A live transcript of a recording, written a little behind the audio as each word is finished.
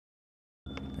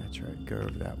That's right. Go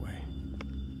over that way.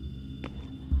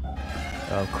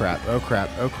 Oh crap, oh crap,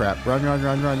 oh crap. Run, run,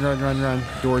 run, run, run, run, run.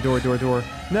 Door, door, door, door.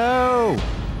 No!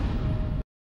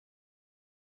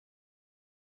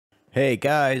 Hey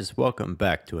guys, welcome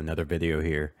back to another video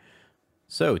here.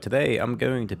 So today I'm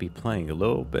going to be playing a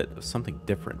little bit of something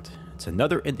different. It's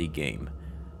another indie game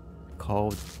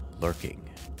called Lurking.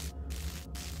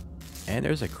 And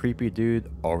there's a creepy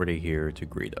dude already here to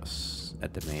greet us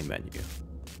at the main menu.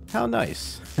 How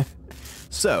nice.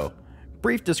 So,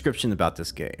 brief description about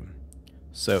this game.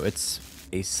 So it's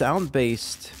a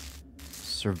sound-based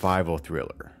survival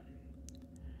thriller.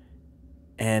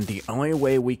 And the only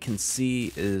way we can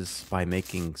see is by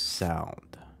making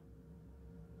sound.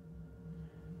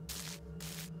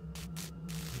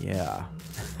 Yeah.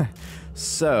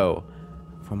 So,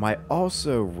 from what I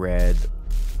also read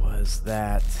was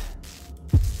that...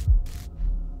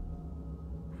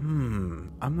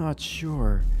 I'm not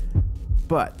sure,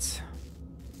 but...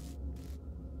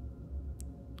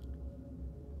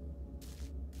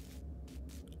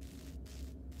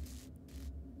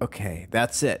 Okay,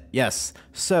 that's it. Yes.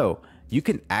 So, you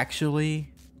can actually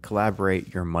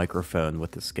collaborate your microphone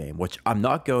with this game, which I'm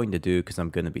not going to do because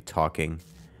I'm going to be talking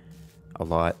a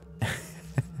lot.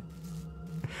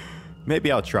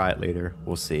 Maybe I'll try it later.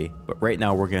 We'll see. But right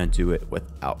now, we're going to do it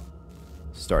without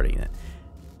starting it.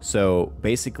 So,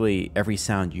 basically, every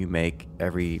sound you make,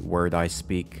 every word I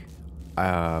speak,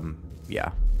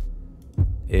 yeah,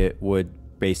 it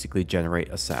would basically generate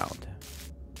a sound.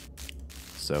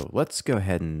 So let's go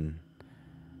ahead and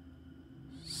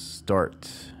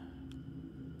start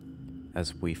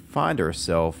as we find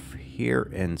ourselves here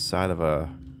inside of a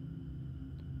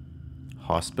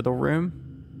hospital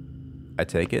room, I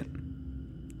take it.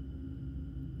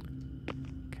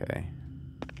 Okay.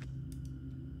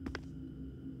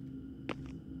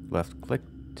 Left click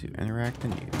to interact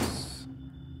and use.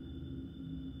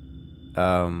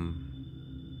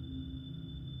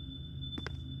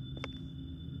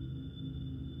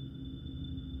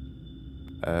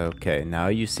 Okay, now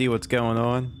you see what's going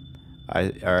on?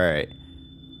 Alright.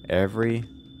 Every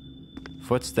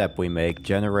footstep we make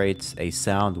generates a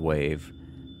sound wave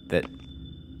that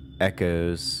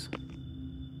echoes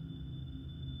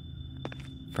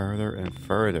further and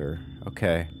further.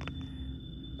 Okay.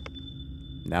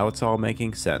 Now it's all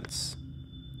making sense.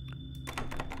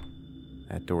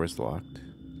 That door's locked.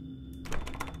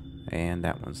 And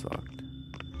that one's locked.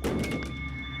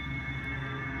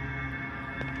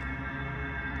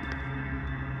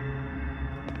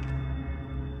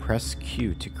 Press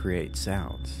Q to create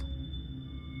sounds.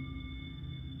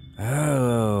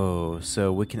 Oh,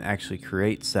 so we can actually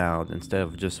create sound instead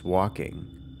of just walking.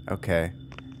 Okay.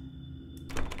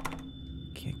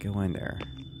 Can't go in there.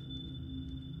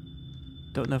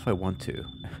 Don't know if I want to.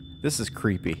 This is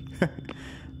creepy.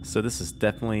 So this is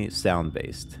definitely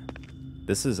sound-based.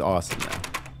 This is awesome though.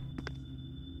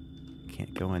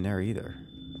 Can't go in there either.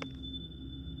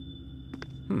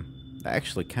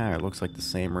 Actually kind of looks like the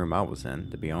same room I was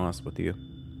in, to be honest with you.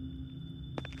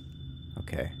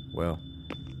 Okay, well,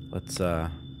 let's, okay,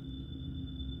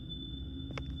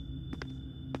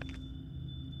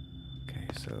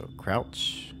 so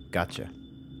crouch, gotcha.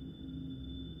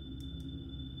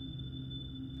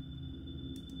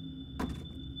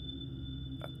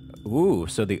 Ooh,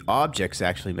 so the objects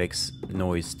actually makes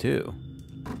noise too.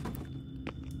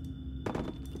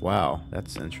 Wow,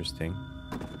 that's interesting.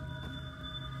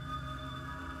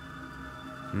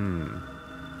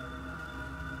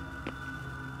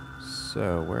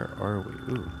 So, where are we?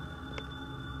 Ooh.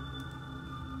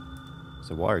 It's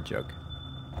a water jug.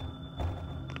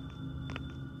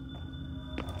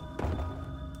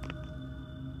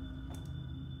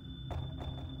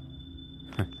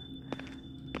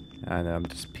 I know, I'm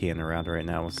just peeing around right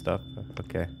now with stuff.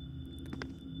 Okay.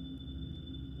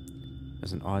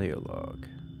 There's an audio log.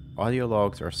 Audio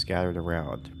logs are scattered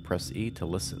around. Press E to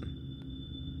listen.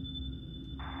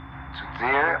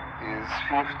 Today is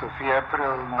 5th of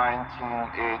April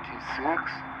 1986,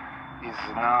 is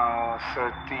now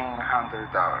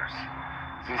 1300 hours.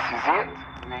 This is it.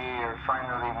 We are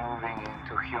finally moving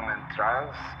into human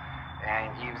trials,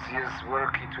 and if this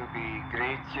work, it will be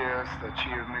greatest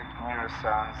achievement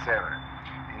neuroscience ever.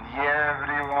 And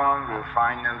everyone will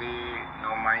finally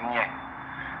know my name.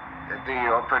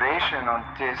 The operation on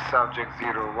test subject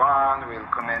 01 will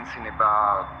commence in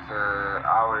about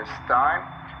hour's time.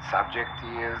 Subject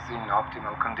is in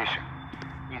optimal condition.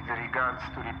 With regards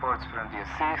to reports from the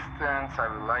assistants, I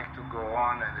would like to go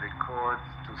on and record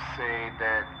to say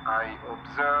that I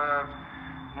observed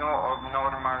no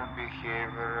abnormal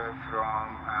behavior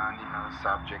from animal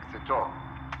subjects at all.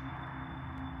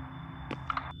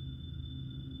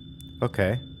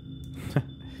 Okay.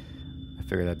 I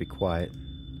figured I'd be quiet.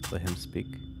 Let him speak.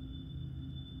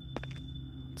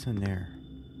 What's in there?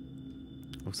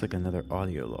 Looks like another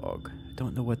audio log. I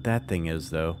don't know what that thing is,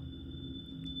 though.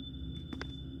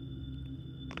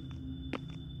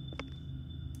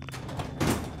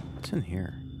 What's in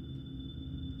here?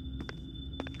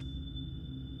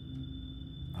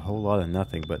 A whole lot of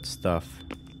nothing but stuff.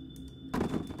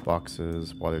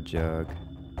 Boxes, water jug.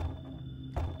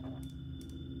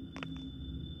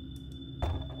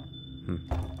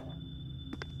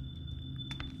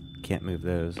 Can't move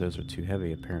those. Those are too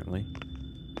heavy, apparently.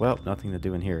 Well, nothing to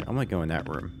do in here. I'm gonna go in that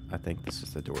room. I think this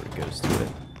is the door that goes to it.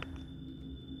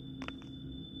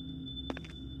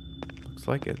 Looks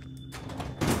like it.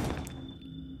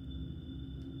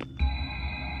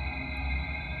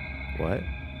 What?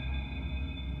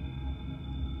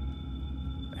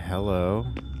 Hello?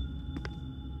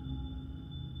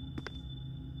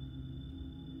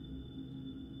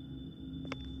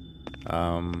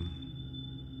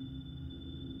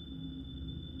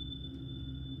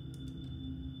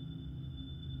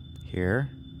 Here?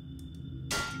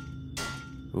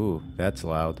 Ooh, that's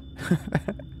loud.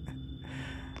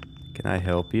 Can I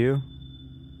help you?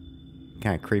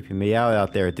 Kind of creeping me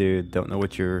out there, dude. Don't know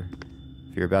what if you're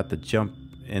about to jump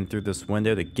in through this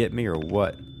window to get me or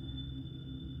what.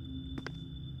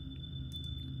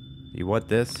 You want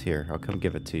this? Here, I'll come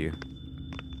give it to you.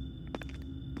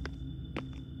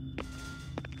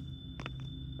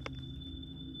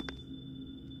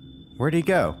 Where'd he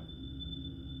go?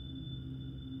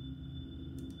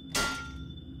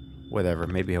 Whatever,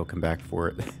 maybe he'll come back for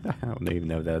it. I don't even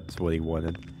know if that's what he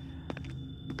wanted.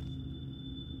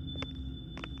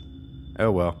 Oh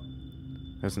well.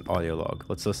 There's an audio log.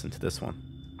 Let's listen to this one.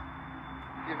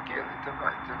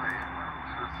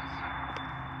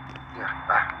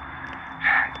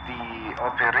 The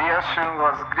operation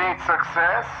was a great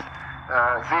success.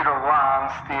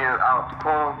 01 still out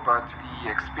cold, but we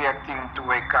expect him to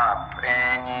wake up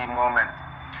any moment.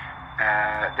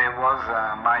 There was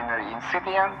a minor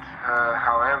incident,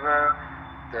 however,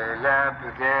 the lab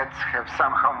rats have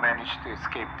somehow managed to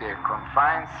escape their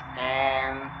confines,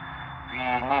 and we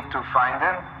need to find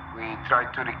them. We try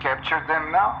to recapture them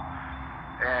now.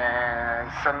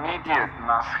 Some idiot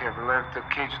must have left the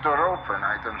cage door open,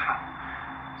 I don't know.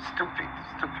 Stupid.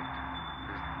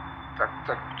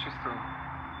 Так чисто.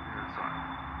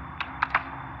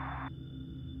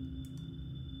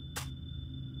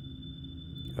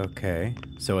 Okay,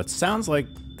 so it sounds like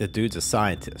the dude's a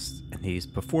scientist, and he's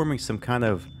performing some kind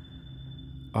of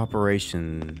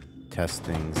operation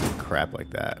testing, some crap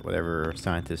like that, whatever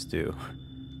scientists do.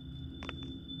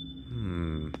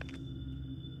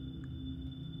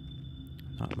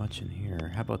 Not much in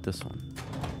here. How about this one?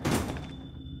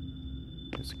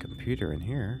 There's a computer in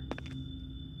here.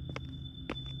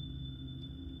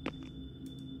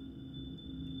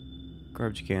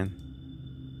 Garbage can.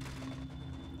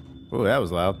 Oh, that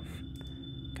was loud.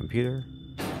 Computer.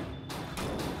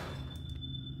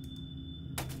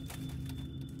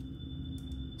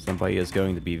 Somebody is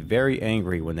going to be very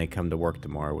angry when they come to work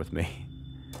tomorrow with me.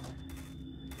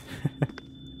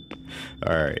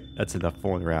 Alright, that's enough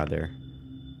fooling around there.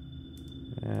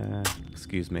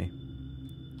 Excuse me.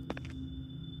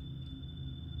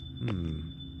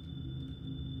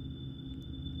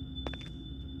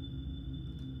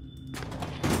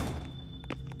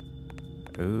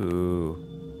 Ooh.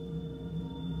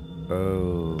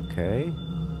 Okay.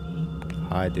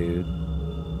 Hi, dude.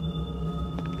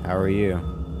 How are you?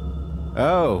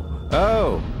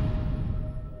 Oh!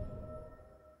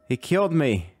 He killed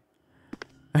me.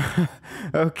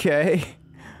 Okay.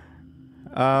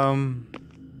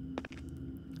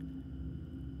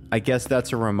 I guess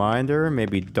that's a reminder.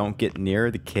 Maybe don't get near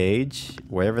the cage,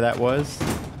 whatever that was.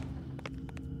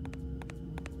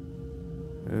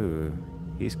 Ooh,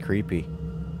 he's creepy.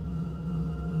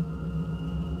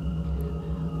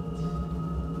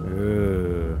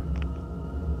 Ooh.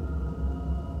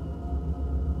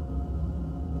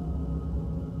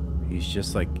 He's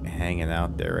just like hanging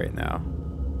out there right now.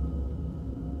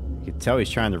 You can tell he's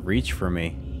trying to reach for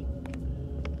me.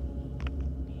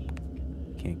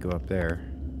 Can't go up there.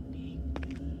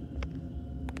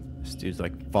 This dude's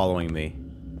like following me.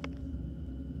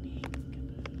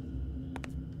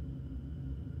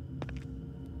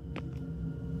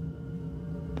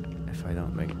 If I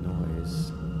don't make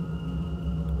noise.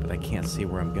 But I can't see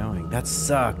where I'm going. That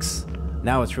sucks.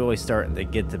 Now it's really starting to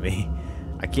get to me.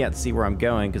 I can't see where I'm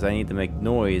going because I need to make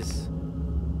noise.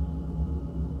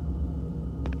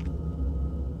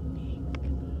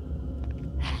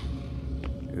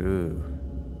 Ooh.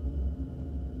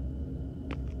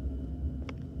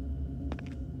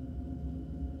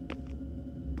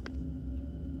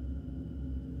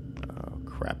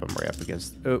 crap, I'm right up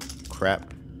against... Oh,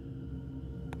 crap.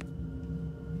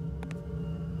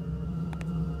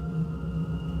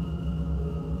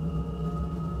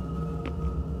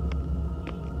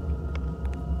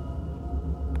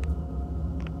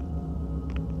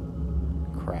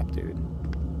 Crap, dude.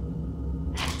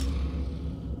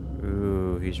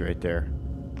 Ooh, he's right there.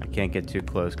 I can't get too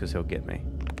close because he'll get me.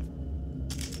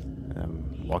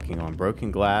 I'm walking on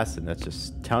broken glass, and that's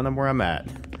just telling him where I'm at.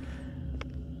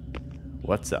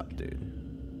 What's up, dude?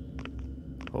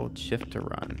 Hold shift to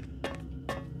run.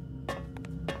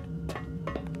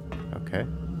 Okay.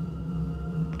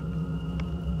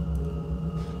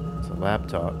 It's a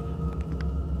laptop.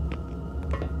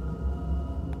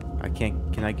 I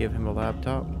can't... Can I give him a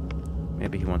laptop?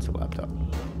 Maybe he wants a laptop.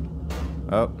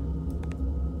 Oh.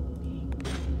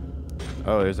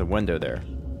 Oh, there's a window there.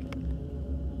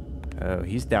 Oh,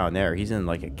 he's down there. He's in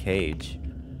like a cage.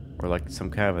 Or like some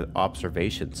kind of an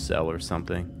observation cell or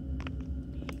something.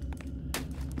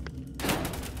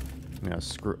 You know,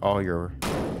 screw all your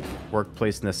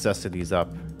workplace necessities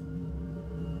up.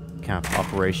 What kind of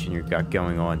operation you got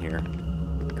going on here.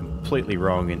 Completely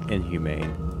wrong and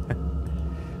inhumane.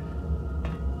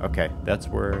 Okay, that's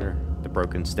where the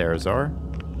broken stairs are.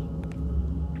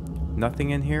 Nothing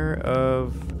in here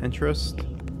of interest.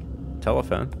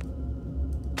 Telephone.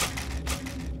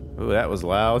 Ooh, that was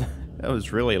loud. That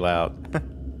was really loud.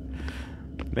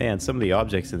 Man, some of the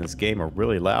objects in this game are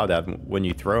really loud when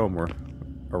you throw them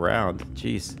around.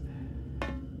 Jeez.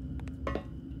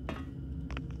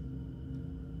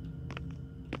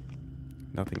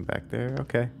 Nothing back there.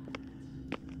 Okay.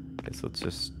 Guess let's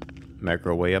just make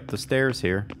our way up the stairs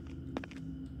here.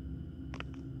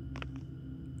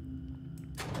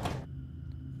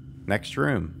 Next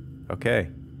room. Okay.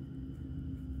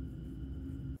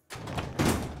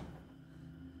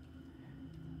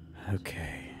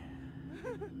 Okay.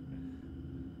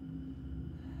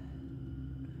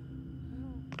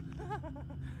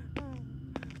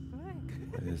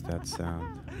 What is that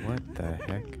sound? What the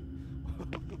heck?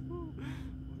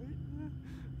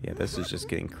 Yeah, this is just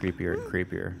getting creepier and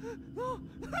creepier.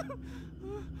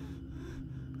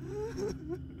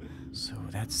 So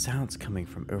that sound's coming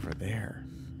from over there.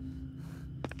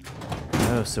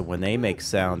 Oh, so when they make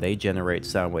sound, they generate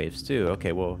sound waves too.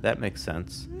 Okay, well, that makes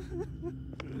sense.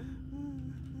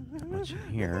 Not much in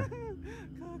here.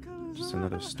 Just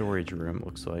another storage room,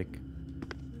 looks like.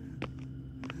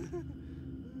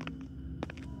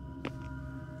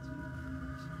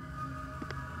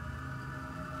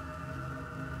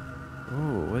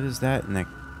 Oh, what is that in that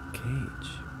cage?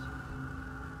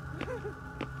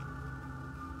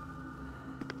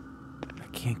 I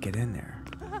can't get in there.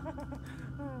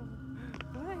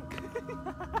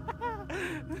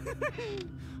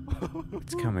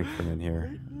 It's coming from in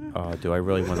here. Oh, do I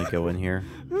really want to go in here?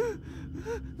 You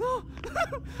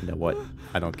know what?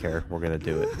 I don't care. We're gonna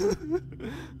do it.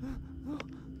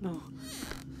 No.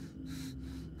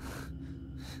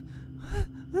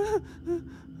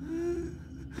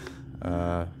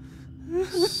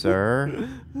 Sir?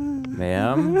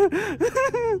 Ma'am?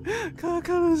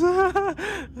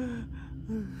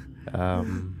 Are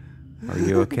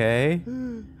you okay?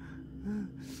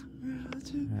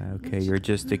 Okay, you're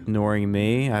just ignoring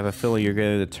me. I have a feeling you're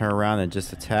going to turn around and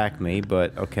just attack me,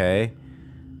 but okay.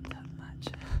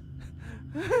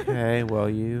 Okay, well,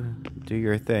 you do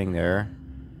your thing there.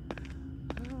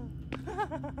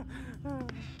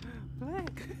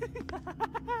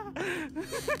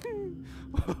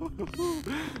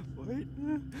 Wait.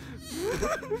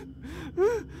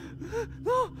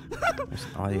 There's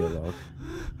an audio log.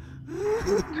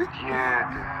 Today,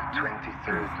 the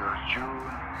 23rd of June,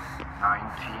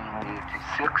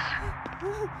 1986.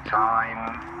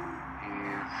 Time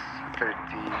is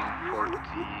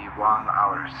 13:41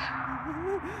 hours.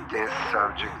 Test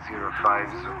subject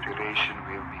 05's operation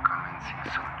will be commencing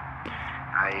soon.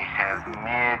 I have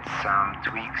made some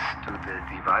tweaks to the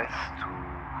device to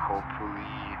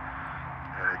hopefully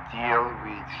deal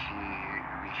with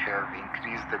we have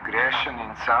increased aggression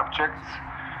in subjects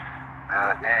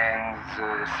and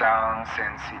sound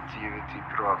sensitivity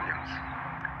problems.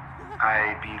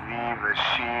 I believe a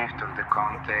shift of the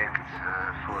contact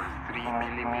for 3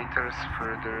 millimeters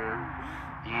further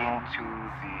into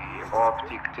the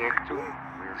optic tectum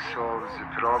will solve the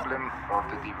problem of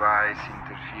the device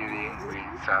interfering with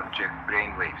subject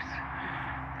brainwaves.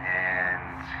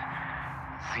 And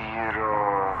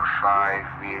 05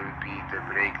 will be the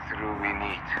breakthrough we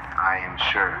need, I am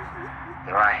sure.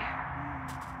 Bye.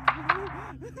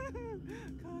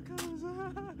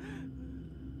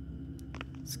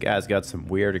 This guy's got some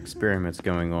weird experiments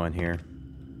going on here.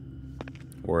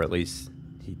 Or at least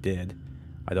he did.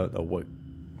 I don't know what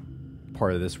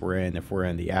part of this we're in, if we're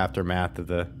in the aftermath of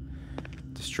the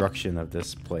destruction of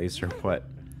this place or what.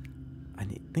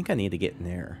 Think I need to get in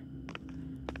there.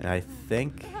 And I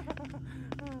think... I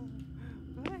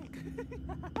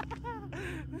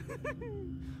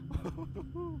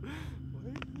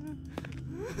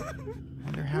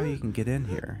wonder how you can get in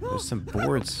here. There's some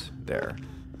boards there.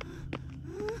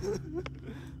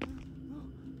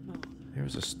 There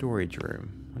was a storage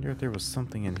room. I wonder if there was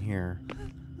something in here.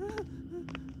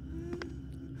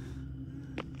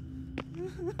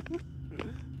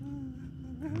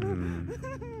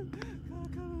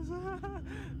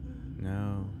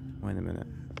 No. Wait a minute.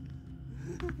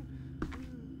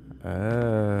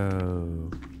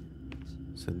 Oh.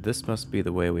 So this must be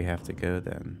the way we have to go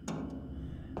then.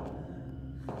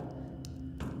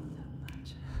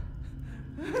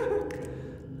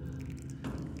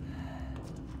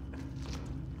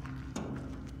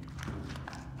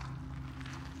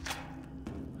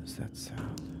 What's that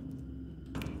sound?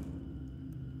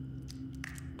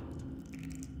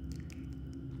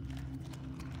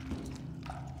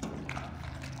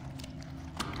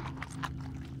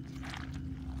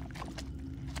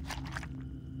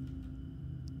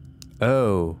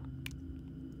 Oh.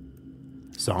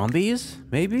 Zombies?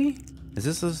 Maybe? Is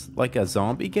this like a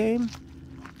zombie game?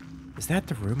 Is that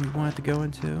the room we wanted to go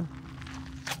into?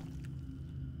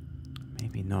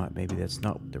 Maybe not. Maybe that's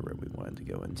not the room we wanted to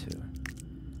go into.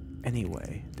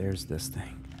 Anyway, there's this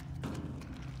thing.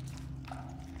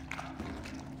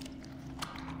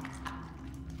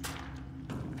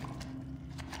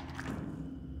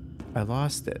 I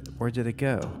lost it. Where did it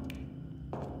go?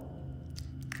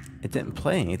 It didn't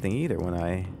play anything either when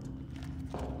I...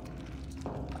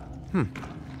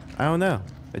 I don't know.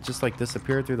 It just like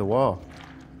disappeared through the wall.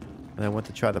 And I went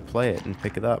to try to play it and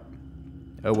pick it up.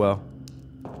 Oh well.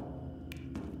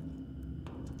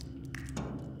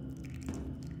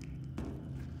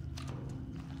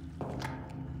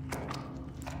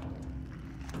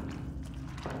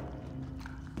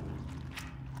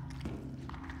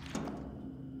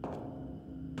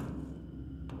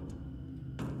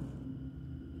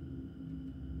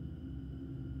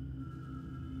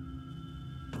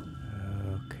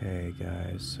 Okay,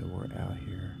 guys, so we're out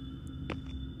here.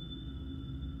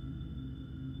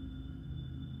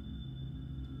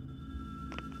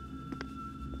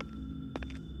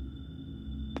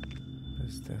 What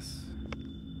is this?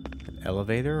 An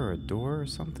elevator or a door or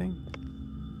something?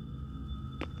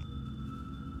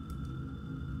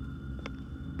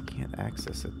 Can't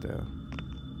access it though.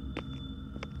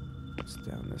 It's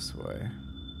down this way.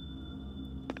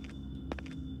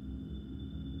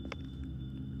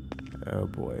 Oh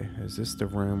boy, is this the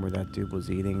room where that dude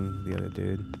was eating the other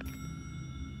dude?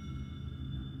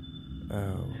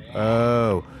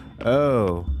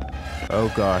 Oh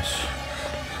gosh.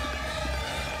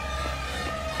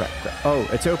 Crap. Oh,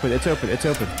 it's open.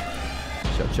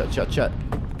 Shut.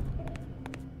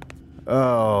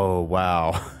 Oh,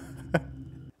 wow.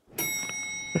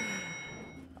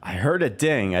 I heard a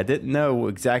ding. I didn't know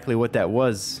exactly what that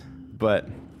was, but...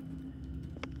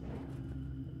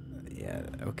 yeah,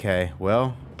 okay,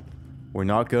 well, we're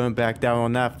not going back down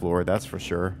on that floor, that's for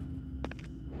sure.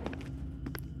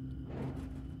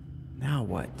 Now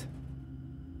what?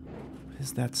 What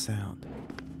is that sound?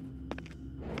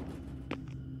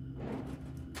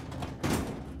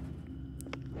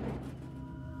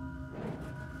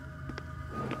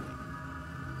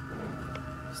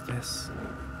 What is this?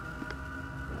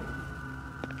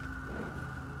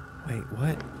 Wait,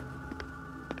 what?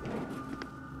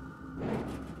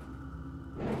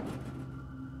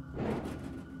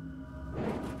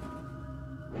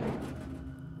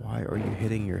 Why are you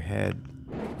hitting your head?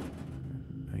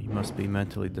 You must be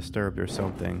mentally disturbed or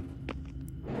something.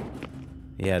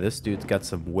 Yeah, this dude's got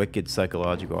some wicked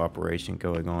psychological operation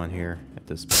going on here at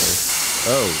this place.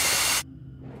 Oh!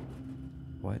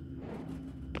 What?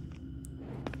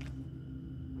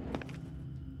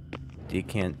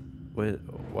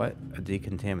 What? A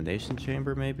decontamination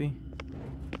chamber, maybe?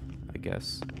 I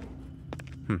guess.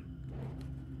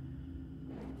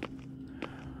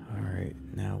 Alright,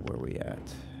 now where are we at?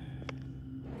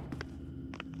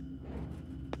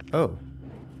 Oh.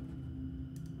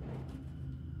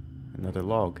 Another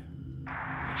log. 05,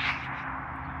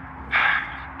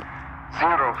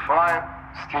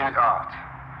 still out.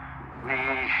 We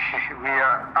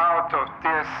are out of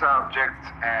test subjects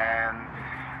and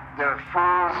the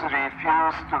fools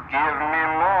refuse to give me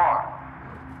more.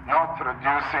 Not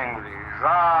producing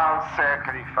results,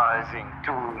 sacrificing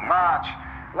too much,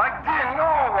 like they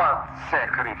know what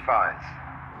sacrifice.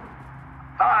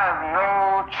 I have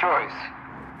no choice.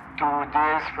 2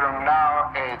 days from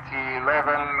now at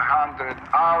 1100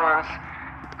 hours,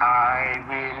 I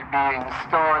will be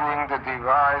installing the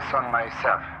device on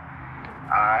myself.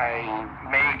 I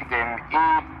make them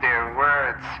eat their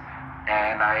words,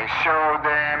 and I show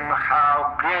them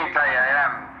how great I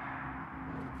am.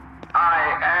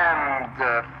 I am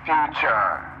the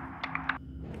future.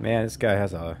 Man, this guy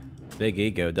has a big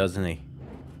ego, doesn't he?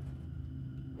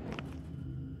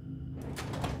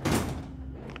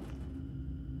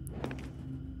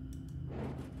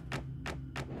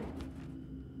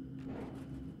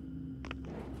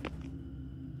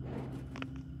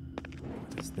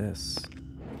 What is this?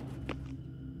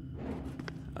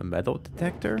 A metal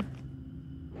detector?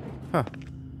 Huh.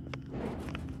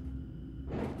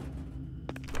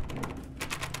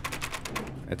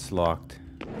 It's locked.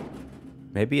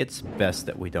 Maybe it's best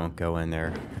that we don't go in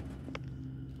there.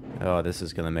 Oh, this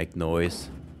is gonna make noise.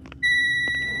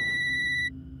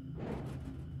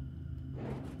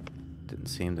 Didn't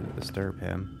seem to disturb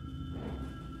him.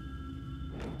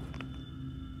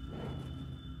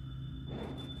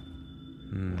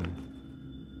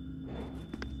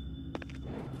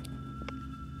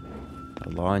 A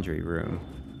laundry room.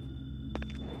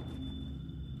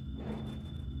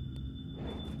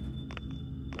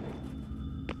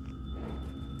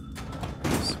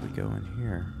 So we go in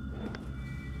here.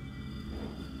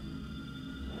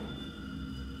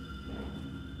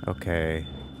 Okay.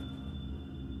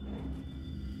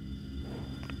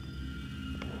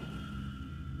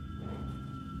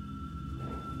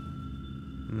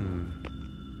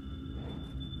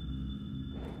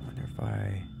 Wonder if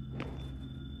I...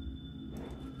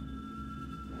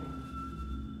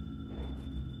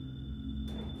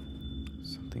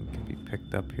 Something can be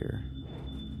picked up here.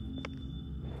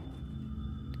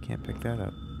 Can't pick that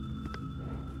up.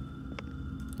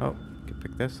 Oh, can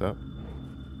pick this up.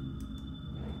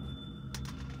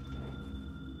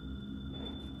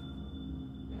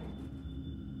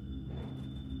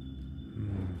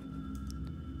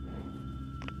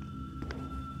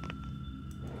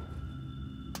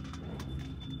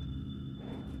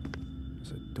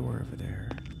 There's a door over there.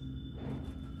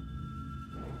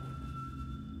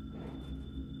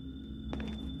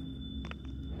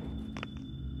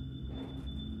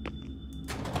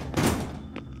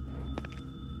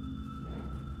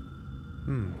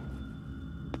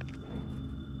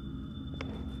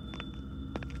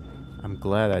 I'm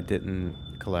glad I didn't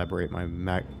collaborate my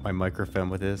microphone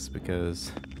with this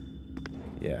because,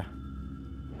 yeah.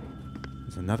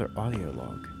 There's another audio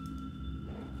log.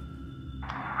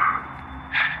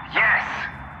 Yes,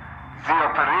 the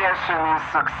operation is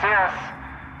success.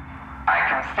 I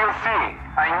can still see.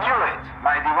 I knew it.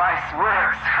 My device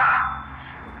works. Ha!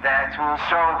 That will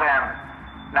show them.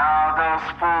 Now those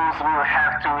fools will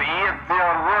have to eat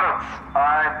their words or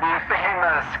I'll be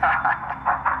famous.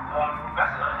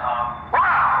 Professor,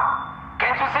 Wow!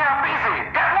 Can't you see I'm busy?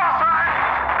 Get lost, right?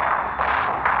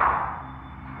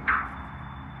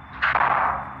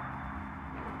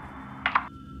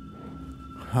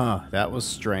 Huh, that was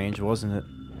strange, wasn't it?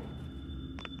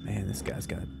 Man, this guy's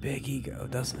got a big ego,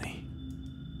 doesn't he?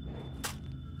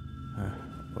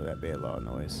 Boy, that'd be a lot of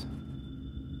noise.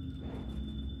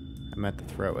 I meant to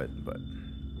throw it, but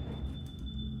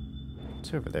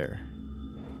it's over there.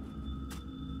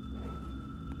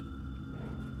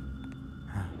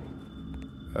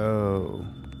 Oh.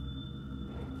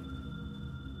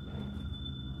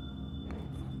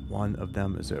 One of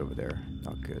them is over there.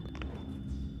 Not good.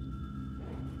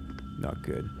 Not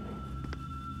good.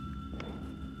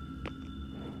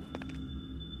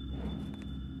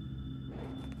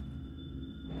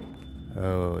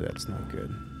 Oh, that's not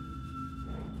good.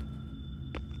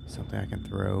 Something I can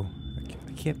throw.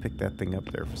 I can't pick that thing up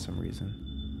there for some reason.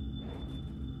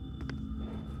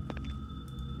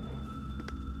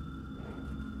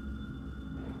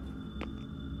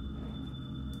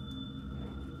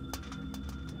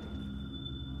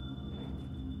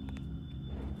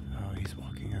 Oh, he's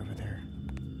walking over there.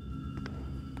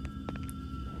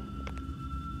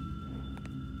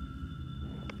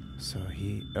 So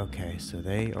okay, so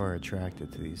they are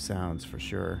attracted to these sounds for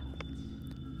sure.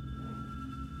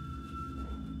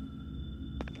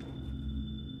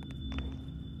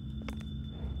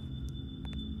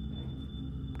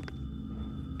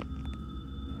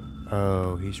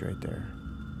 Oh, he's right there.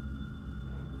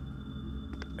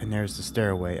 And there's the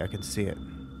stairway, I can see it.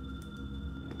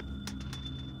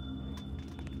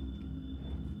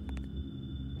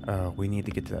 Oh, we need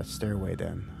to get to that stairway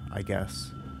then, I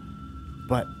guess.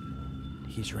 But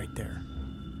he's right there.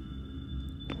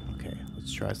 Okay,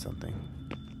 let's try something.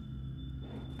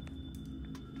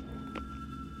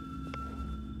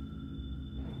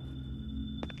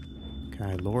 Can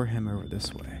I lure him over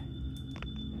this way?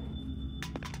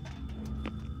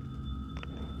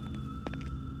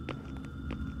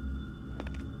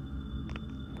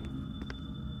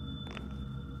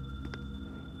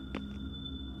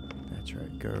 That's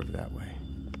right. Go over that way.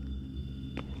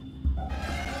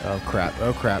 Oh crap.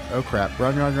 Oh crap. Oh crap.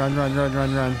 Run, run, run, run, run,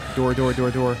 run, run. Door, door,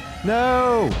 door, door.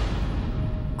 No!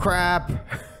 Crap!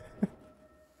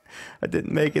 I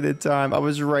didn't make it in time. I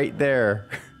was right there.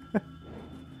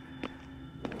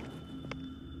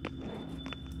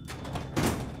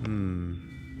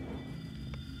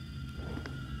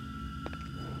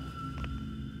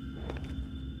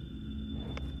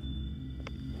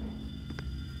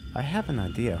 I have an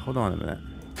idea. Hold on a minute.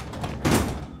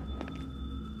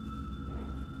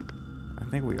 I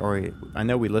think we already... I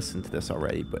know we listened to this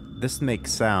already, but this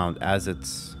makes sound as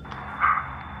it's...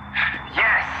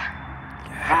 Yes!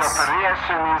 The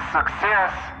operation is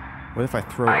success. What if I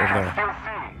throw it over I there? still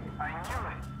see. I knew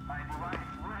it. My device worked.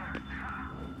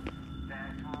 That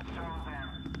will show them.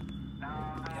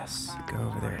 Now Yes. Go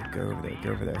over there. Go over there. Go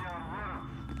over there.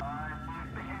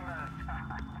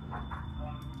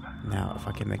 Now, if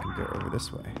I can make him go over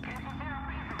this way.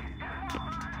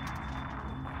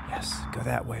 Yes. Go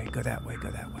that way. Go that way.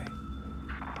 Go that way.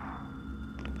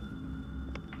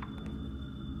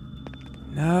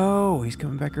 No, he's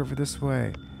coming back over this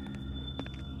way.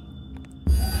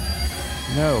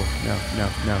 No, no, no,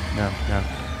 no, no, no.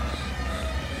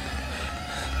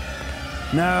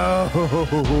 No!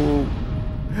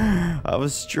 I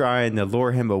was trying to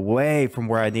lure him away from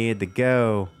where I needed to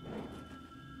go.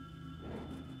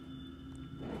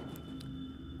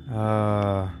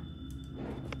 I'm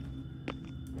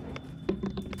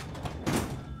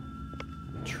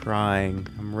trying.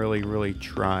 I'm really, really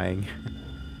trying.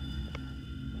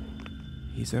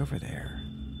 He's over there.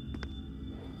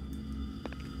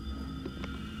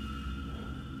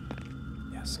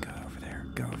 Yes, go over there.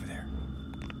 Go over there.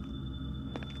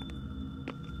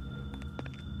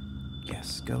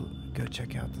 Yes, go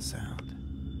check out the sound.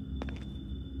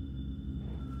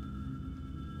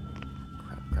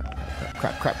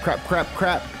 Crap, crap, crap, crap,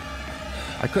 crap.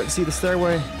 I couldn't see the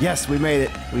stairway. Yes, we made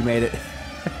it. We made it.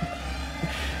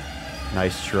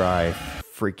 Nice try,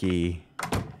 freaky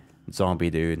zombie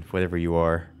dude, whatever you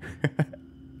are.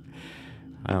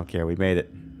 I don't care, we made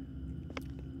it.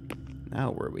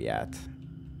 Now where are we at?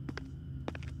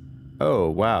 Oh,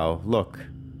 wow, look.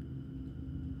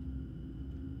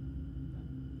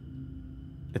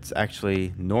 It's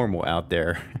actually normal out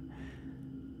there.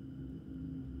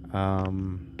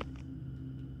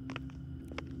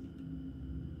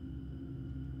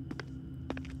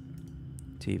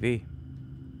 TV.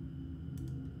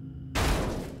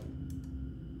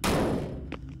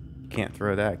 Can't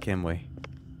throw that, can we?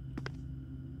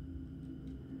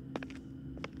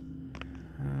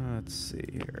 Let's see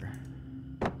here.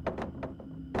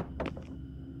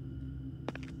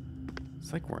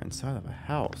 It's like we're inside of a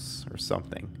house or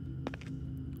something.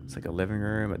 It's like a living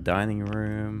room, a dining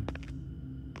room,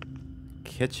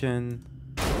 kitchen.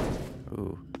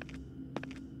 Ooh.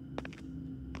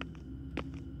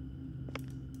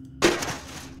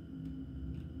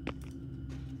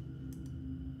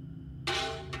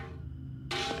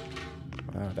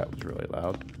 Wow, that was really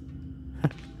loud.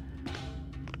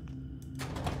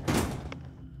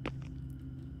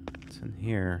 It's in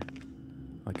here,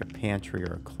 like a pantry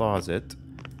or a closet.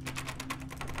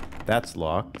 That's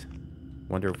locked.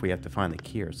 Wonder if we have to find the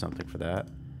key or something for that.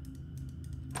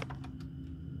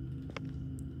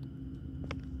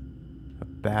 A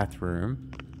bathroom.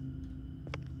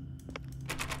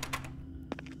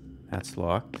 That's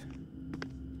locked.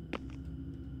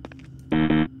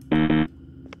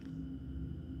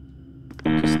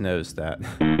 Just noticed that.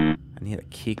 I need a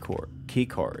key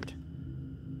card.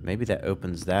 Maybe that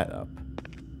opens that up.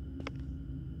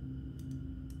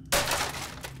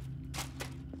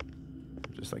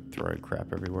 Just like throwing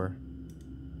crap everywhere.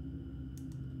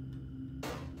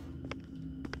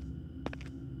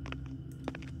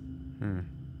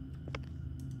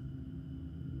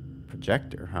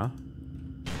 Projector, huh?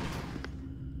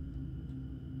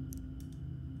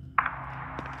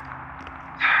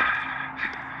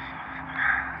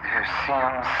 There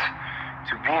seems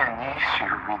to be an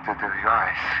issue with the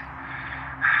device.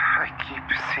 I keep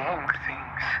seeing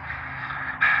things.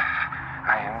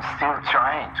 I am still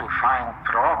trying to find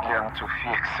problem to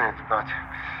fix it, but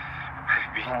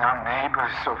I've been unable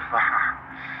so far.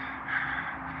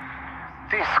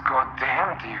 This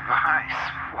goddamn device,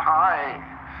 why?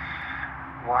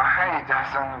 Why it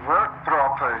doesn't work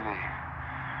properly?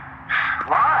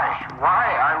 Why? Why?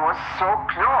 I was so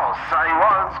close. I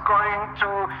was going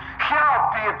to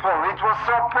help people. It was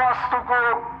supposed to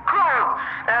go good.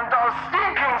 And those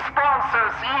stinking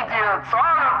sponsors, idiots,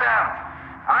 all of them.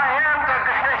 I am the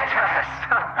greatest.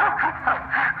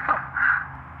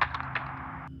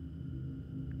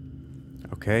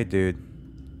 Okay, dude.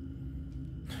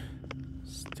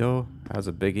 still has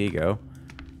a big ego.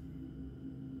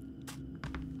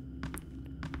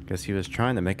 Guess he was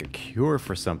trying to make a cure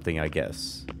for something, I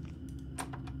guess.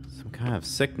 Some kind of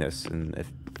sickness, and it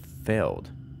failed.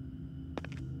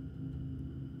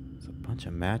 There's a bunch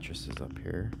of mattresses up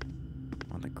here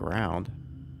on the ground.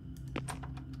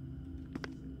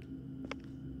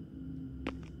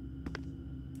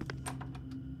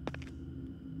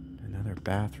 Another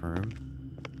bathroom.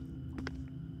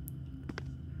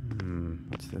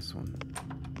 What's this one?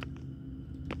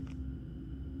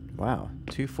 Wow,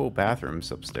 2 full bathrooms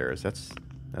upstairs. That's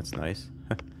nice.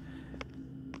 What's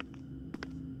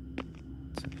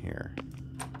in here?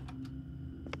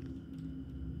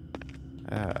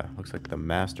 Ah, looks like the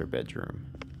master bedroom.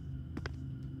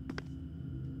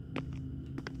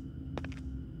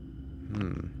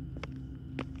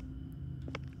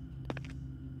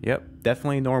 Yep,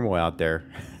 definitely normal out there.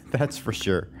 That's for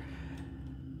sure.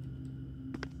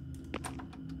 I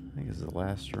think this is the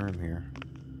last room here.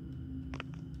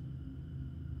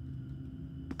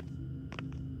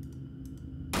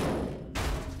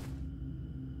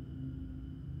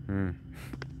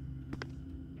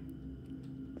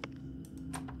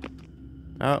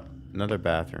 Oh, another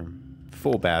bathroom.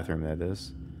 Full bathroom, that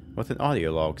is. With an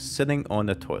audio log sitting on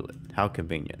the toilet. How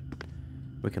convenient.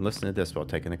 We can listen to this while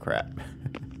taking a crap.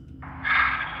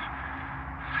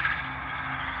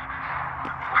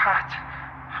 What?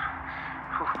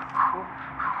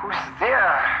 Who's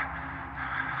there?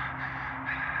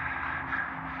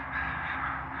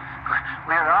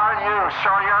 Where are you?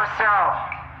 Show yourself.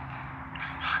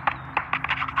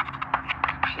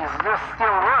 Is this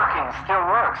still working? Still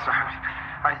works.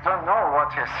 I don't know what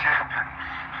has happened.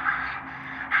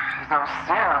 Those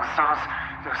things,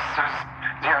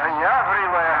 they're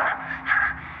everywhere.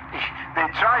 They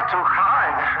try to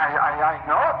hide. I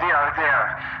know they are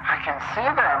there. I can see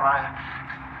them.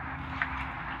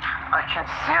 I can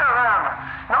see them.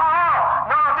 No,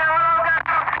 they're all there.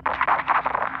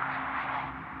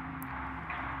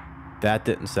 That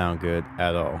didn't sound good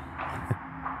at all.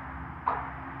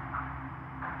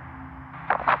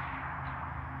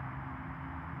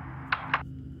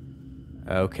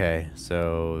 Okay,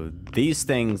 so these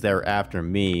things that are after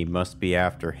me must be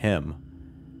after him.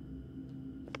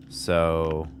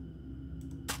 So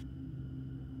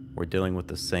we're dealing with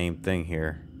the same thing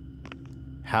here.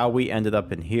 How we ended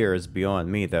up in here is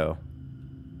beyond me, though.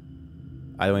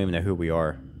 I don't even know who we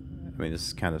are. I mean, this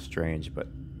is kind of strange, but...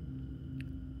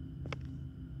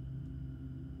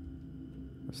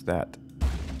 What's that?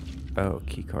 Oh,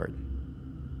 key card.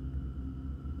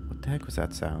 What the heck was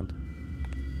that sound?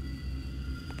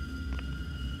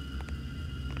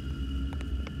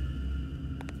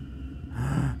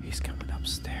 He's coming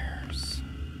upstairs.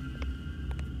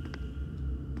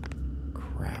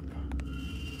 Crap.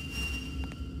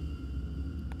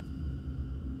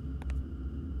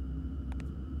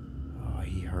 Oh,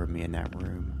 he heard me in that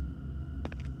room.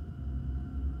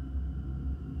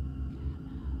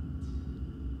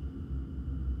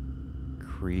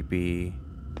 Creepy.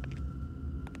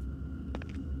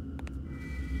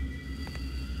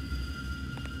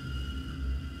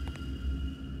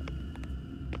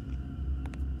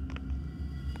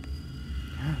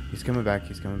 He's coming back,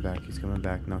 he's coming back, he's coming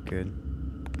back. Not good.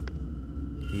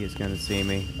 He is gonna see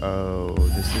me. Oh,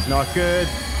 this is not good.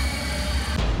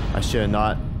 I should have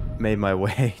not made my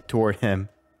way toward him.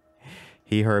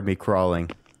 He heard me crawling.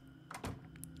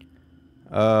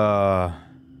 Oh,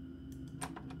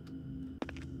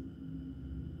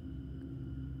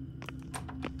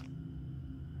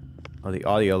 the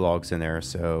audio log's in there,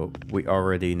 so we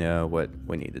already know what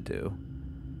we need to do.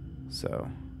 So...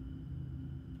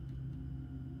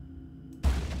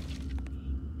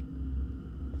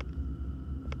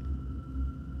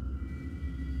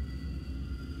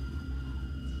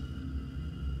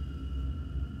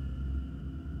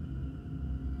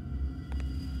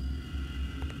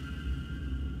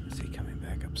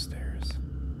 upstairs.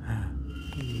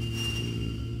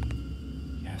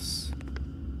 Yes.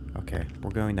 Okay,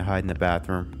 we're going to hide in the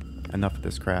bathroom. Enough of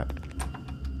this crap.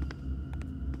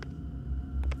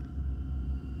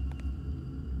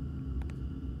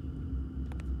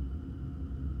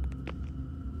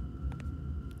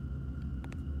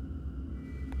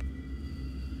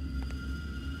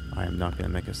 I am not going to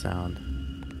make a sound.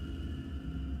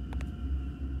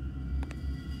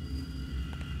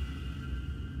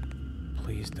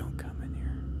 Please don't come in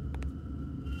here.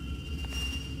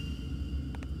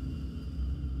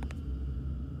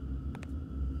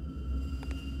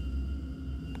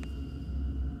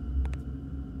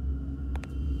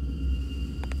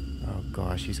 Oh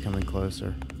gosh, he's coming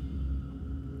closer.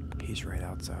 He's right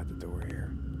outside the door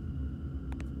here.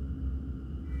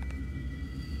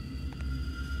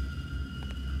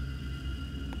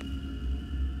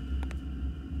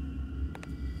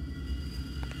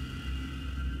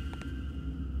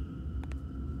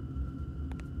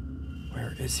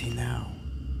 Where is he now?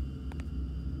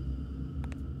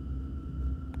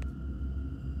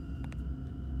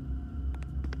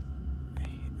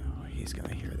 Oh, he's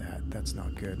gonna hear that. That's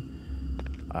not good.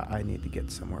 I need to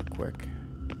get somewhere quick.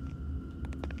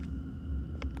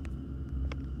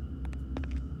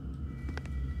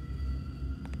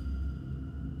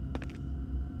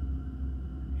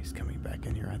 He's coming back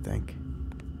in here, I think.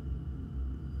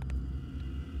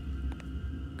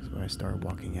 Because when I started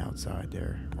walking outside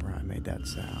there, where I made that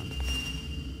sound.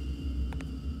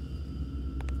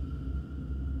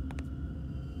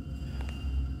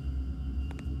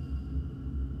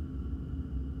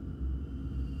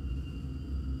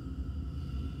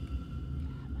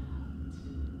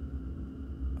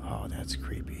 Oh, that's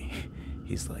creepy.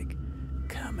 He's like,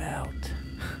 come out.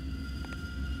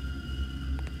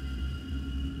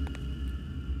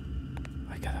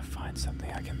 I gotta find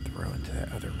something I can throw into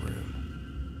that other room.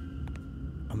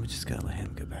 I'm just gonna let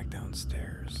him go back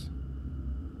downstairs.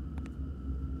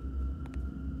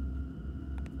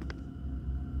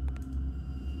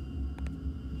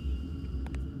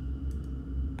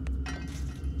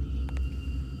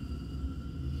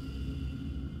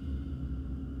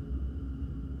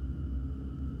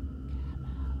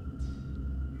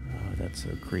 That's so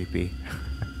creepy.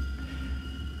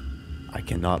 I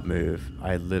cannot move.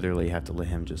 I literally have to let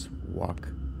him just walk.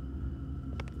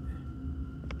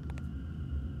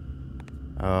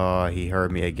 Oh, he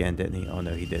heard me again, didn't he? Oh,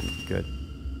 no, he didn't. Good.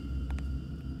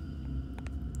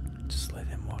 Just let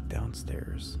him walk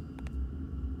downstairs.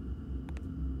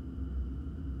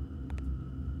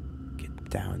 Get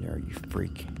down there, you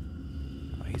freak.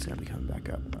 Oh, he's gonna be coming back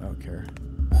up. I don't care.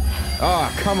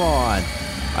 Oh, come on!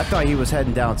 I thought he was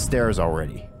heading downstairs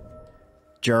already.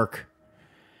 Jerk.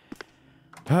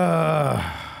 I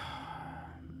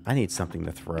need something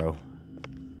to throw.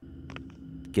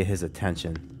 Get his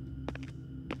attention.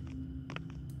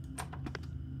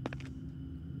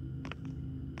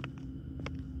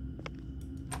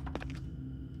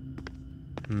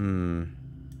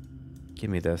 Give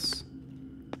me this.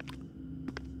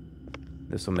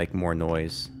 This will make more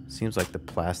noise. Seems like the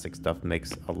plastic stuff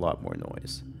makes a lot more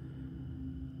noise.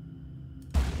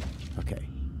 Okay,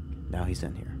 now he's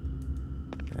in here.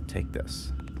 I'm gonna take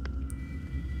this.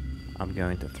 I'm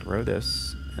going to throw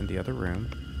this in the other room.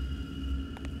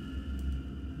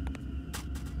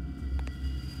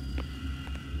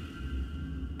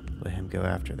 Let him go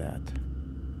after that.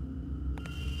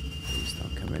 Please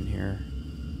don't come in here.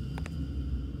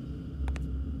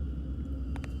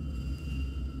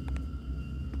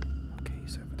 Okay,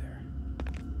 he's over there.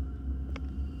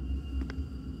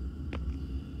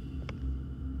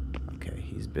 Okay,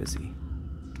 he's busy.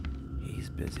 He's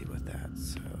busy with that,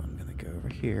 so I'm gonna go over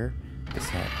here. This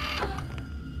hat.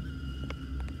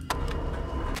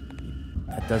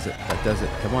 That does it. That does it.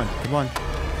 Come on. Come on.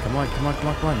 Come on. Come on. Come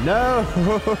on. Come on. No!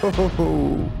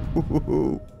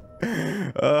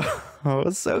 I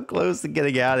was so close to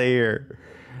getting out of here.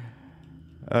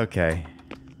 Okay.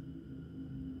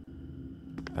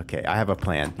 Okay, I have a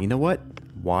plan. You know what?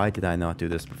 Why did I not do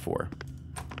this before?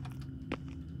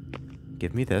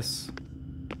 Give me this.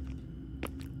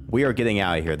 We are getting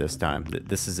out of here this time.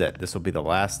 This is it. This will be the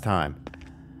last time.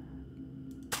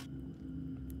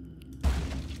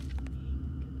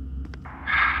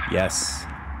 Yes.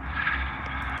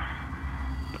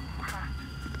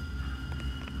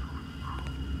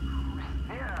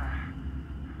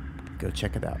 Go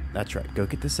check it out. That's right. Go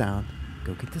get the sound.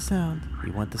 Go get the sound.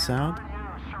 You want the sound?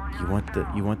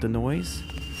 You want the noise?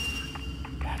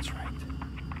 That's right.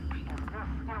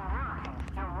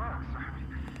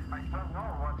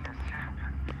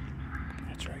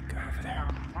 That's right. Go over there.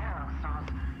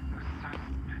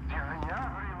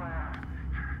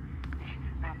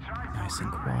 Nice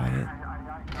and quiet.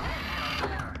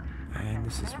 And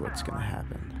this is what's gonna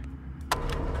happen.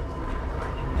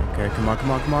 Okay, come on,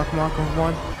 come on, come on, come on, come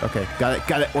on. Okay, got it,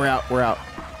 got it. We're out, we're out.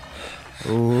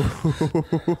 Ooh,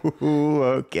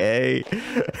 okay.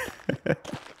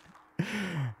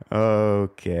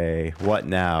 Okay, what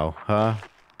now, huh?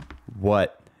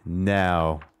 What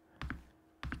now?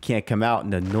 Can't come out in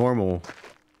the normal,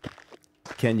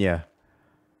 can ya?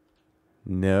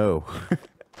 No.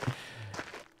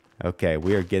 Okay,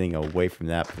 we are getting away from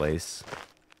that place.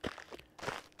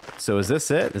 So is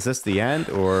this it? Is this the end,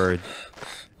 or...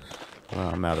 Well,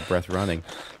 I'm out of breath running.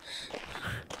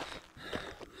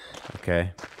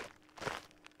 Okay.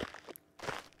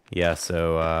 Yeah,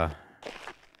 so,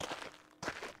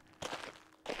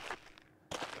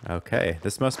 okay,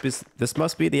 this must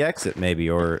be the exit, maybe,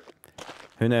 or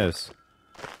who knows?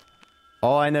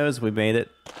 All I know is we made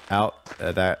it out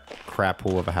of that crap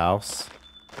hole of a house,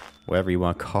 whatever you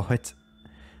want to call it.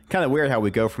 Kind of weird how we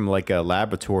go from like a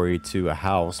laboratory to a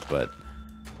house, but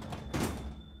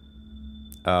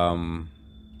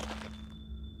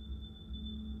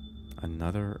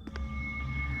another.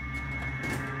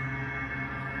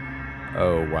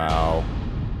 Oh wow.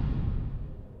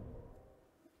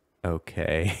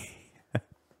 Okay.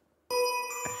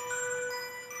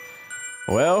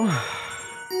 Well,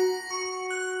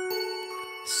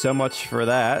 so much for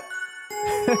that.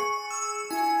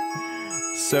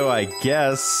 So I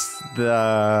guess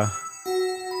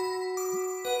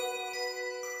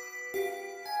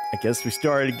we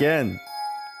start again.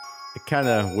 A kind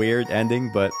of weird ending,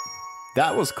 but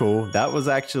that was cool. That was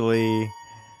actually,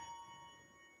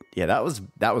 yeah, that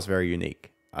was very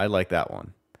unique. I like that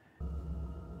one.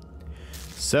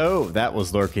 So that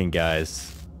was Lurking,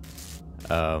 guys.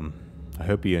 I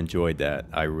hope you enjoyed that.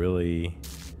 I really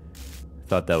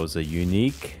thought that was a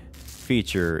unique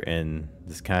feature in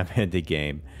this kind of indie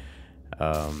game.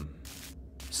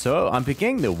 So I'm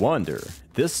beginning to wonder,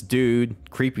 this dude,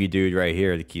 creepy dude right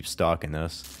here that keeps stalking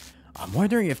us, I'm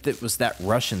wondering if it was that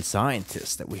Russian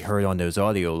scientist that we heard on those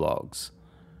audio logs.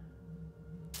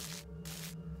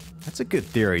 That's a good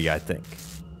theory, I think.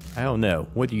 I don't know.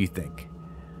 What do you think?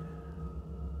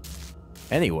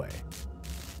 Anyway,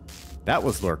 that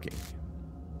was Lurking.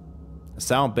 A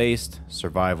sound-based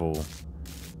survival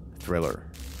thriller.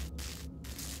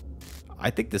 I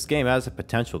think this game has the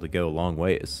potential to go a long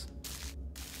ways.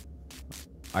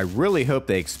 I really hope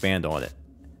they expand on it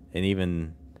and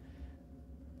even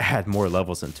add more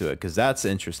levels into it, because that's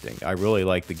interesting. I really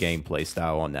like the gameplay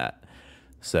style on that.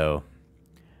 So,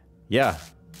 yeah,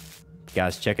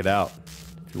 guys, check it out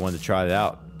if you want to try it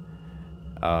out.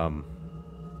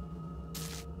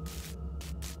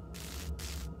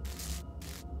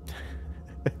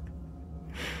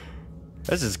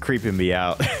 That's just creeping me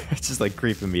out. It's just like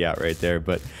creeping me out right there.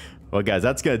 But, well, guys,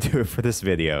 that's going to do it for this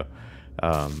video.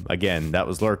 Again, that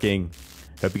was Lurking.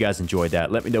 Hope you guys enjoyed that.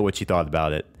 Let me know what you thought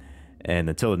about it. And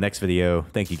until the next video,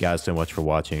 thank you guys so much for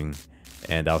watching.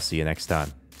 And I'll see you next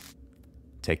time.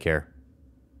 Take care.